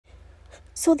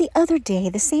So the other day,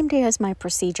 the same day as my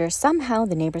procedure, somehow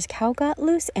the neighbor's cow got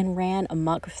loose and ran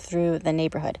amok through the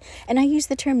neighborhood. And I use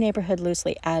the term neighborhood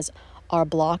loosely as our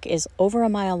block is over a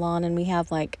mile long and we have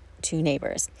like 2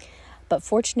 neighbors. But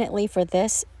fortunately for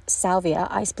this salvia,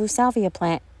 ice blue salvia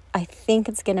plant, I think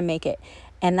it's going to make it.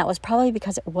 And that was probably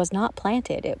because it was not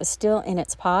planted. It was still in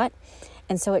its pot.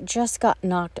 And so it just got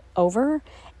knocked over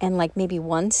and like maybe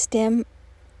one stem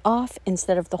off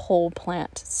instead of the whole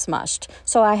plant smushed.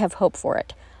 So I have hope for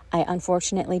it. I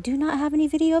unfortunately do not have any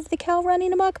video of the cow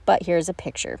running amok, but here's a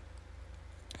picture.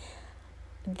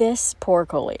 This poor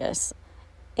coleus,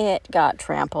 it got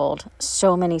trampled.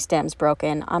 So many stems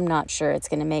broken. I'm not sure it's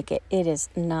going to make it. It is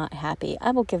not happy. I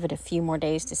will give it a few more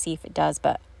days to see if it does,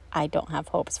 but I don't have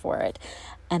hopes for it.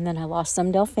 And then I lost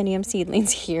some delphinium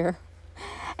seedlings here,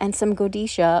 and some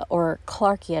Godetia or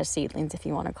Clarkia seedlings, if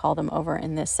you want to call them, over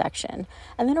in this section.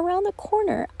 And then around the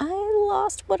corner, I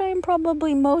lost what I'm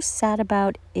probably most sad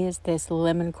about is this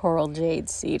lemon coral jade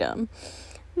sedum.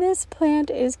 This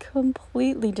plant is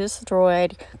completely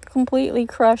destroyed, completely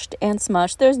crushed and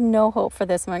smushed. There's no hope for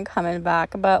this one coming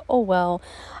back, but oh well.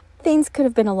 Things could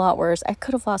have been a lot worse. I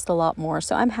could have lost a lot more,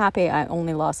 so I'm happy I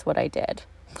only lost what I did.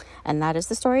 And that is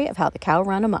the story of how the cow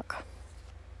ran amok.